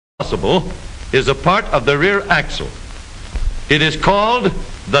possible is a part of the rear axle. It is called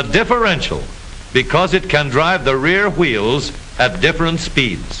the differential because it can drive the rear wheels at different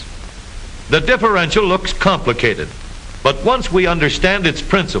speeds. The differential looks complicated, but once we understand its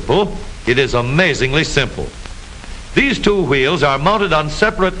principle, it is amazingly simple. These two wheels are mounted on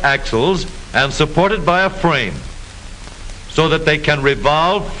separate axles and supported by a frame so that they can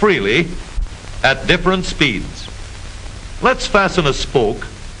revolve freely at different speeds. Let's fasten a spoke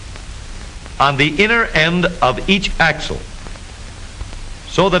on the inner end of each axle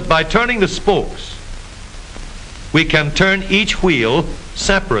so that by turning the spokes, we can turn each wheel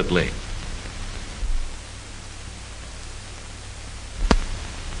separately.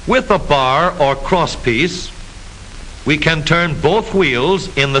 With a bar or crosspiece, we can turn both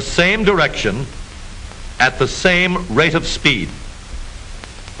wheels in the same direction at the same rate of speed.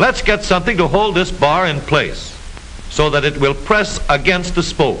 Let's get something to hold this bar in place so that it will press against the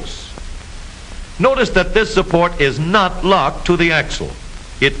spokes. Notice that this support is not locked to the axle.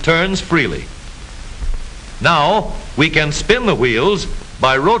 It turns freely. Now we can spin the wheels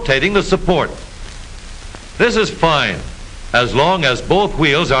by rotating the support. This is fine as long as both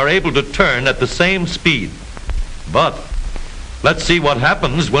wheels are able to turn at the same speed. But let's see what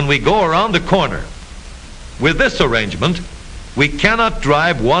happens when we go around the corner. With this arrangement, we cannot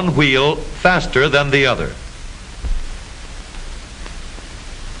drive one wheel faster than the other.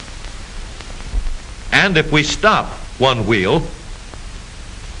 And if we stop one wheel,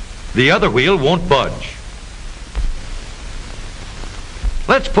 the other wheel won't budge.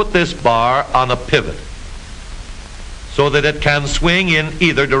 Let's put this bar on a pivot so that it can swing in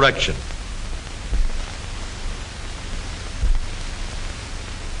either direction.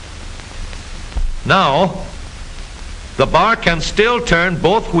 Now, the bar can still turn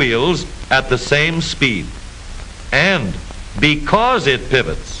both wheels at the same speed. And because it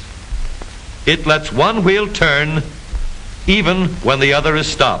pivots, it lets one wheel turn even when the other is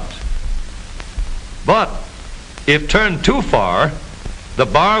stopped. But if turned too far, the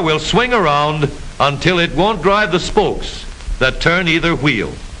bar will swing around until it won't drive the spokes that turn either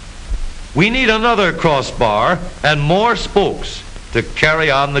wheel. We need another crossbar and more spokes to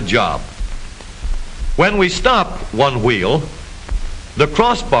carry on the job. When we stop one wheel, the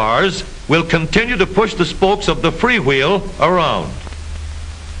crossbars will continue to push the spokes of the free wheel around.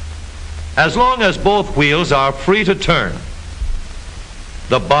 As long as both wheels are free to turn,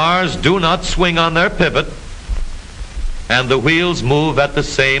 the bars do not swing on their pivot and the wheels move at the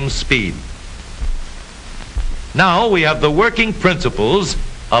same speed. Now we have the working principles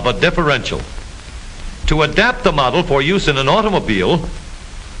of a differential. To adapt the model for use in an automobile,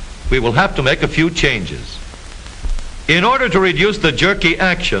 we will have to make a few changes. In order to reduce the jerky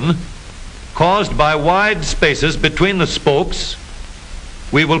action caused by wide spaces between the spokes,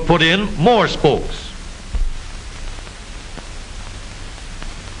 we will put in more spokes.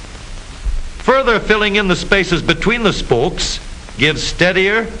 Further filling in the spaces between the spokes gives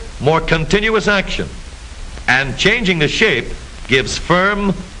steadier, more continuous action, and changing the shape gives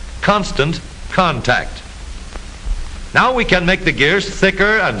firm, constant contact. Now we can make the gears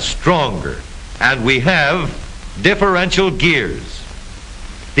thicker and stronger, and we have differential gears.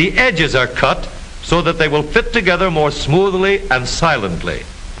 The edges are cut so that they will fit together more smoothly and silently,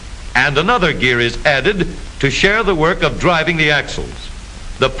 and another gear is added to share the work of driving the axles.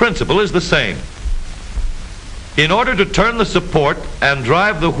 The principle is the same. In order to turn the support and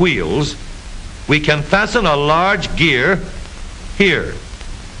drive the wheels, we can fasten a large gear here,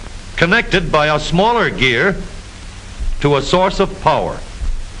 connected by a smaller gear to a source of power.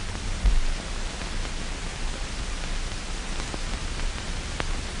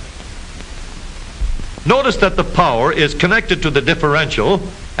 Notice that the power is connected to the differential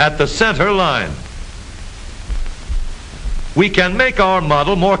at the center line. We can make our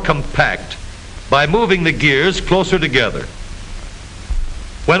model more compact by moving the gears closer together.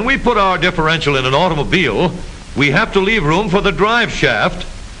 When we put our differential in an automobile, we have to leave room for the drive shaft,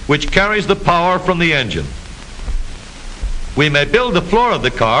 which carries the power from the engine. We may build the floor of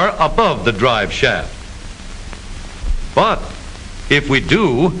the car above the drive shaft. But if we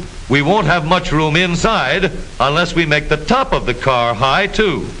do, we won't have much room inside unless we make the top of the car high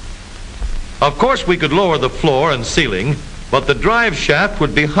too. Of course, we could lower the floor and ceiling, but the drive shaft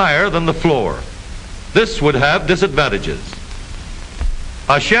would be higher than the floor. This would have disadvantages.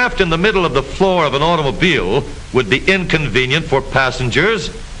 A shaft in the middle of the floor of an automobile would be inconvenient for passengers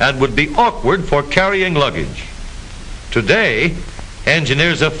and would be awkward for carrying luggage. Today,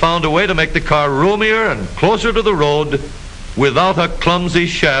 engineers have found a way to make the car roomier and closer to the road without a clumsy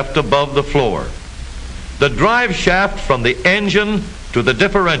shaft above the floor. The drive shaft from the engine to the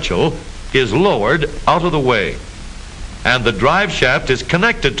differential is lowered out of the way, and the drive shaft is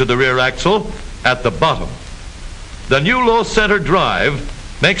connected to the rear axle at the bottom. The new low center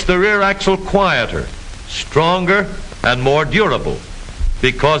drive makes the rear axle quieter, stronger, and more durable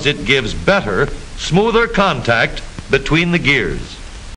because it gives better, smoother contact between the gears.